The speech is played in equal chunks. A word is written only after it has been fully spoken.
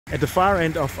At the far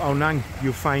end of Nang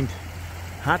you find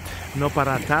Hat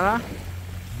Noparatara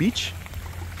Beach,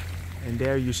 and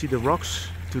there you see the rocks.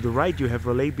 To the right you have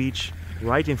Railay Beach,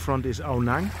 right in front is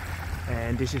Nang,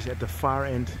 and this is at the far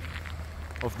end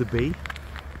of the bay.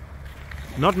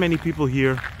 Not many people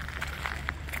here,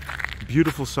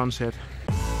 beautiful sunset.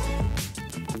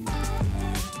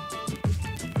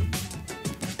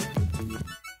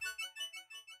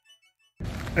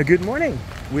 Good morning,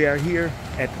 we are here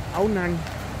at Nang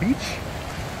Beach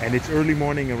and it's early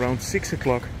morning, around 6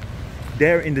 o'clock.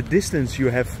 There in the distance you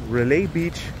have Railay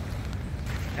Beach,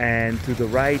 and to the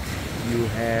right you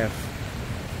have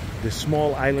the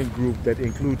small island group that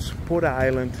includes Poda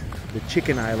Island, the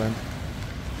Chicken Island.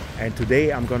 And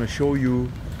today I'm gonna show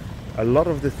you a lot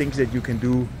of the things that you can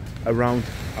do around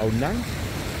Nang.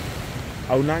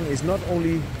 Nang is not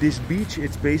only this beach,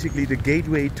 it's basically the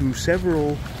gateway to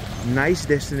several nice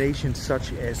destinations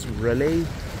such as Railay,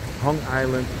 Hong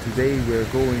Island. Today we're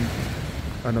going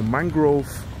on a mangrove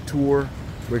tour.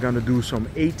 We're gonna do some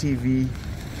ATV.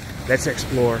 Let's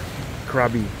explore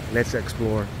Krabi. Let's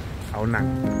explore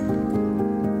Nang.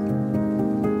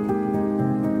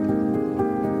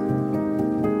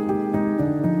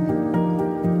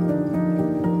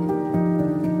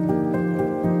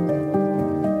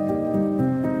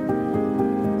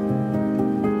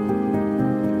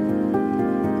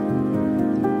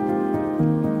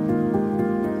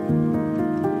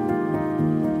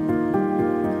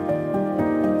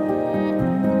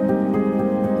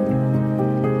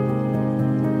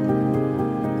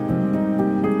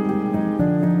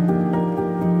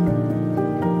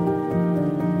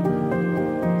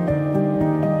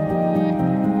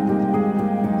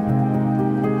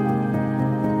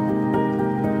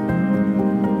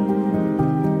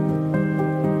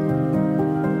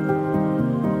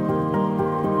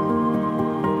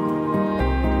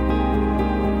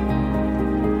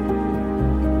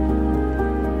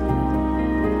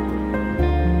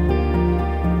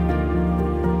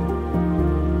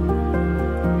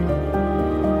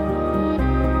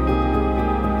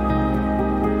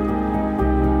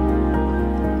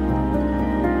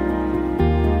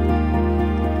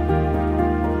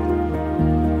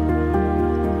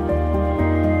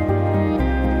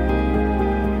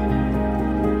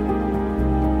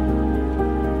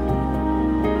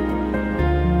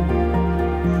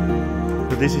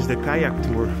 This is the kayak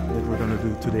tour that we're gonna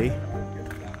do today.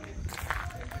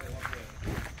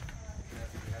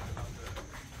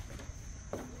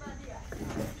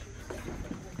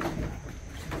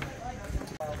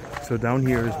 So down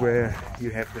here is where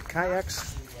you have the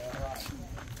kayaks.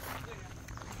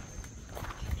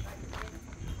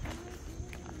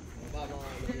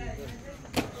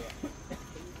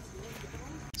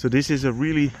 So this is a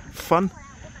really fun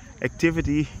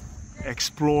activity.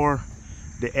 Explore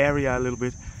the area a little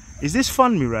bit. Is this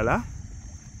fun, Mirella?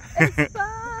 It's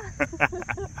fun!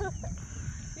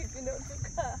 If you know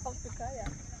how to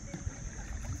kayak.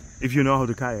 If you know how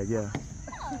to kayak, yeah.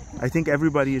 I think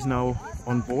everybody is now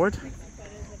on board.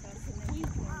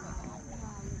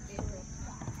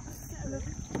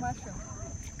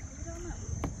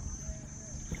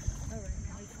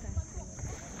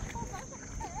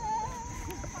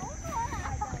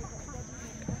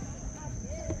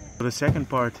 So the second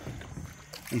part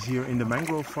is here in the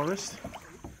mangrove forest.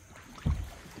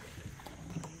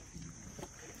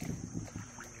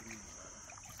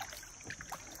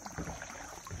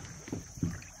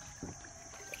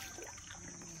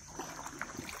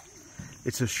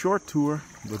 It's a short tour,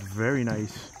 but very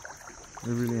nice. I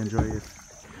really enjoy it.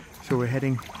 So we're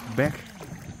heading back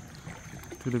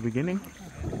to the beginning.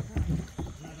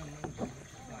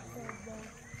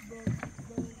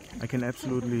 I can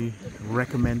absolutely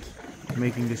recommend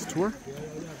making this tour.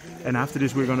 And after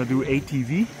this we're gonna do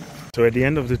ATV. So at the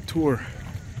end of the tour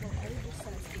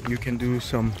you can do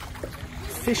some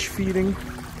fish feeding.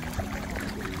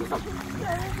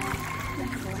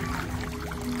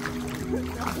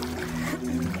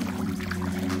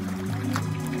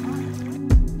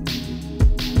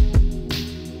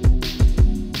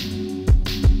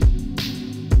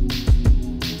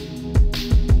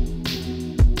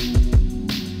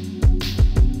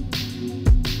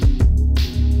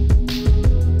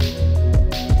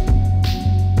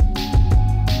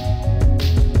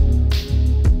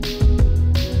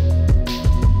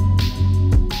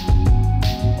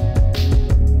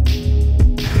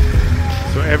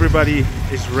 Everybody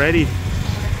is ready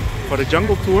for the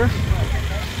jungle tour.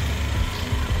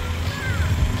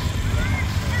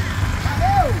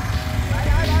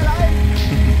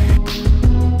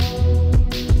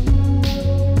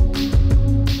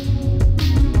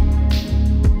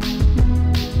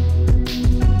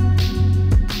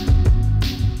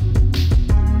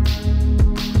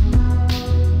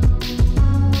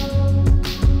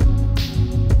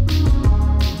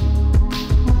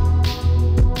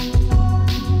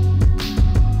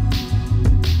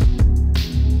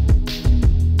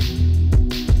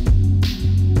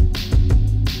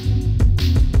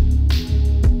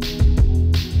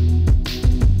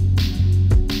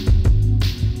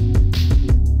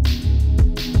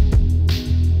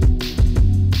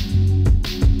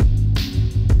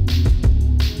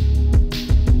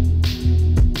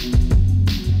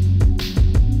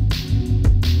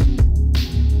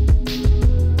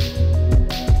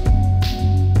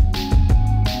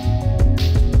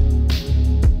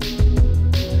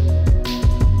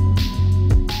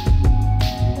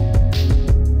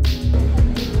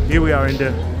 Here we are in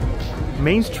the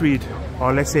main street,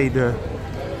 or let's say the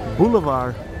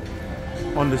boulevard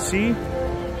on the sea.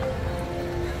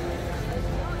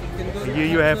 And here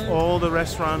you have all the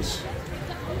restaurants,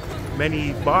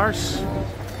 many bars.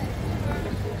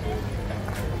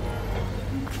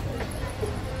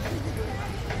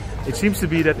 It seems to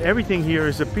be that everything here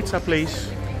is a pizza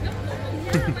place.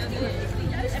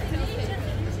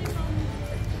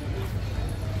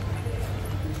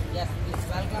 Yes, it's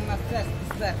welcome after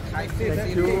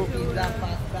Thank you. pizza,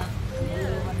 pasta.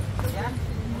 Yeah.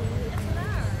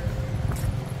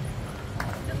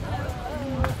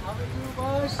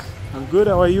 I'm good,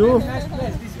 how are you? Nice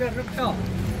place. This is rooftop.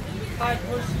 Thai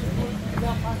food, seafood,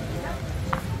 pizza, pasta.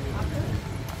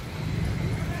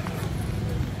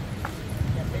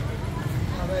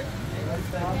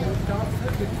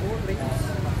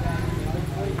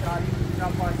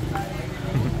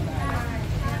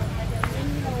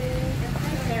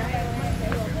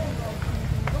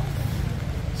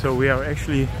 So we are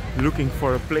actually looking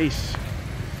for a place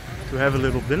to have a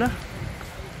little dinner.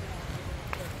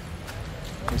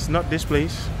 It's not this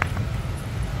place.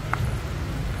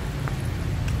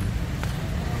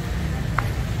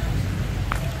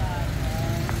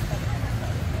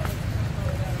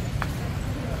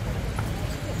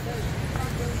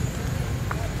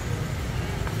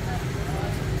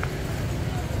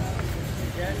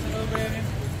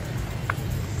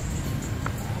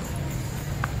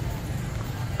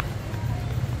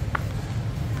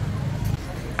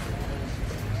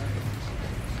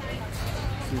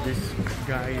 This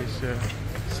guy is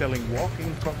selling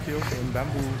walking cocktails in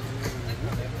bamboo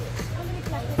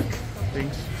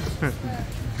things,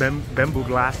 bamboo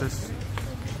glasses.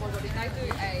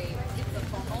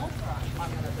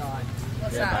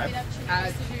 What's that?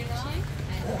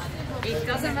 It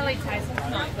doesn't really taste like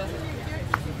no, it doesn't.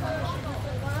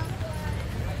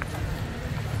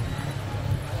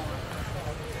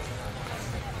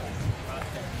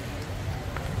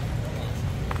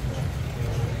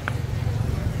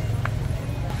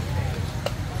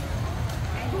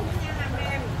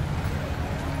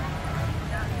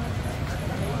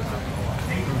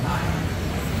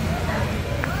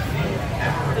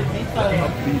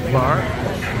 Upbeat bar.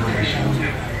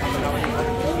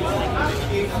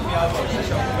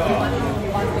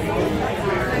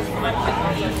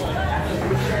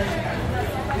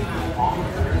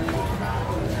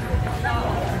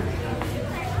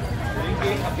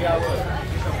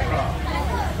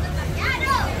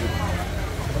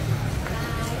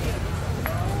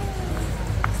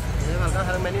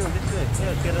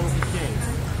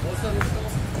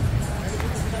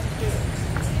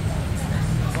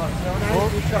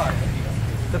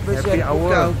 Happy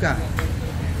hour.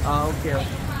 Okay.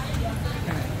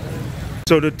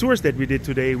 So the tours that we did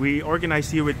today, we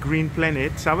organized here with Green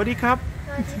Planet. Sawadee Krap.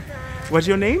 What's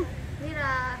your name?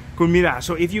 Mira. Kumira.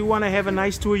 So if you want to have a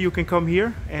nice tour, you can come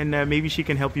here and maybe she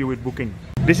can help you with booking.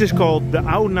 This is called the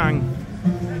Nang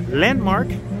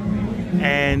Landmark,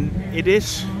 and it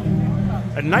is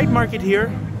a night market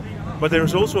here, but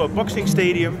there's also a boxing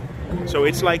stadium. So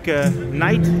it's like a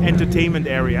night entertainment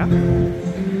area.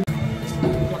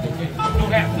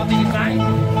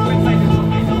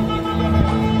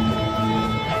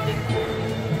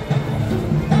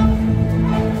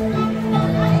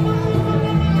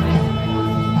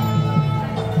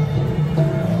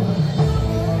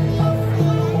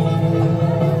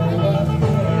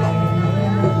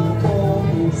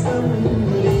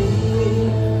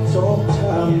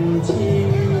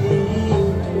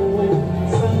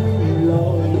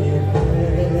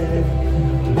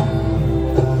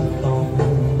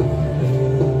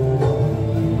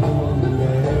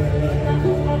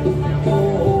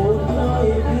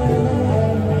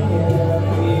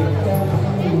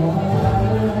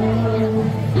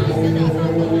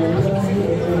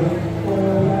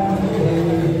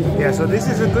 So this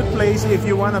is a good place if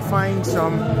you want to find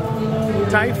some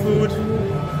Thai food.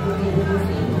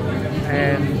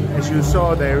 And as you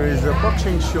saw, there is a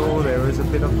boxing show, there is a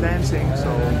bit of dancing,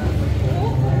 so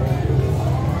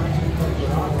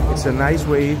it's a nice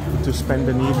way to spend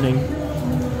an evening.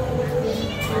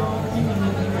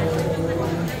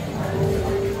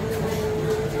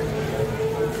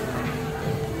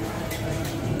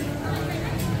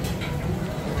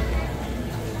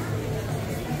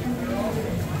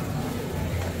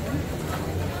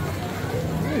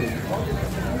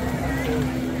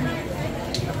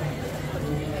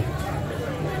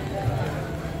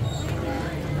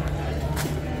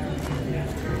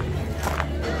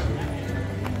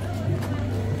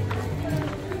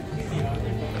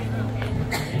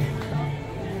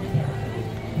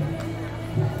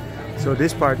 So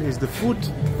this part is the food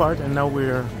part, and now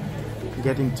we're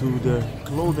getting to the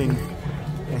clothing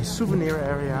and souvenir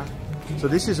area. So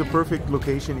this is a perfect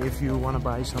location if you want to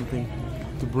buy something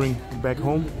to bring back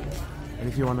home and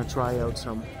if you want to try out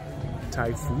some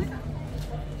Thai food.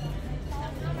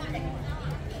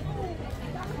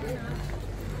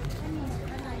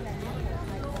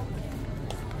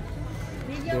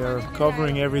 They're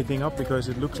covering everything up because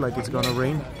it looks like it's gonna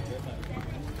rain.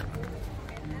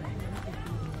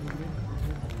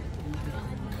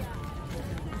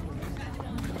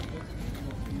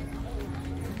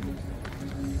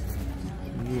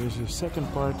 Here's the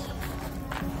second part.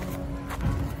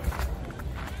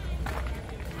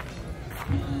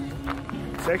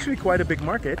 It's actually quite a big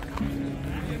market.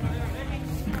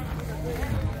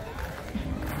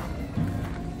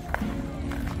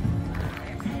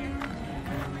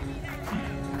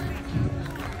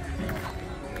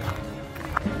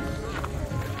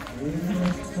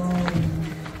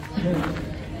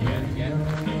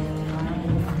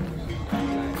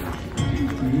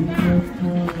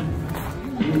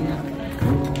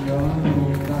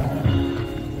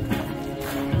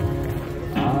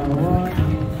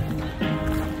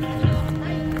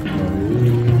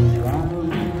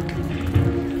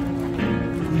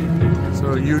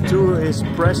 So U2 is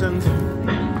present.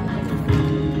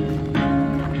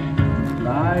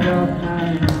 Light of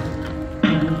night,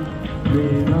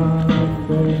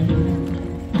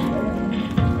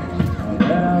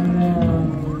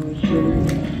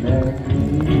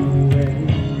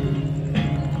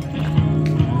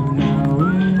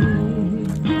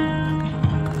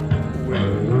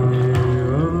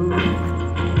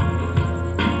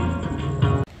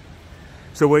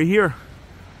 so we're here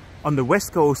on the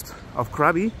west coast of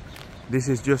Krabi. This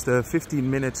is just a 15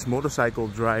 minutes motorcycle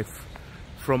drive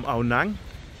from Ao Nang.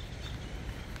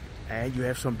 And you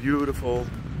have some beautiful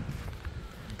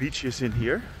beaches in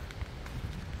here.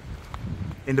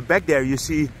 In the back there you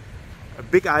see a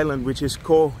big island which is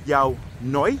Koh Yao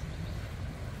Noi.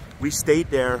 We stayed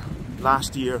there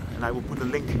last year and I will put a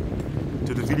link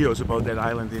to the videos about that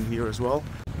island in here as well.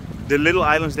 The little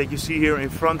islands that you see here in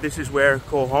front, this is where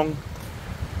Koh Hong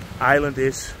Island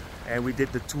is, and we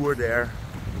did the tour there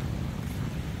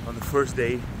on the first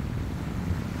day.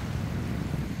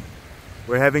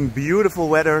 We're having beautiful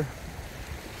weather.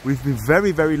 We've been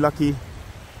very lucky.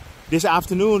 This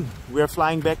afternoon we are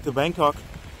flying back to Bangkok.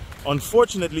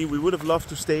 Unfortunately, we would have loved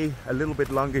to stay a little bit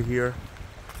longer here,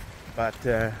 but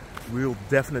we'll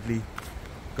definitely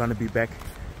gonna be back.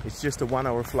 It's just a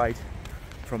 1-hour flight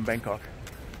from Bangkok.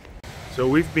 So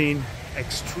we've been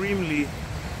extremely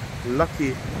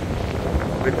lucky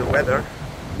with the weather.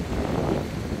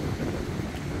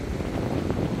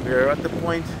 We're at the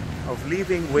point of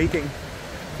leaving, waiting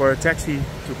for a taxi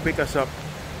to pick us up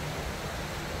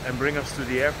and bring us to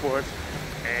the airport,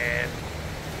 and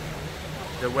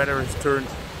the weather has turned.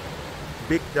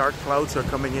 Big dark clouds are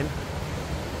coming in.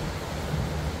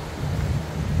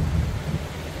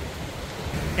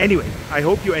 Anyway, I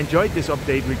hope you enjoyed this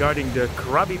update regarding the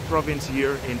Krabi Province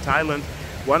here in Thailand.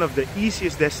 One of the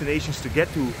easiest destinations to get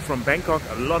to from Bangkok.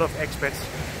 A lot of expats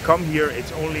come here.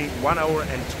 It's only 1 hour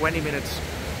and 20 minutes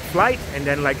flight and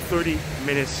then like 30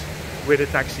 minutes with a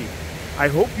taxi. I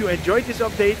hope you enjoyed this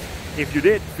update. If you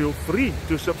did, feel free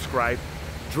to subscribe,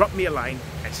 drop me a line,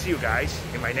 and see you guys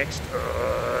in my next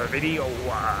video.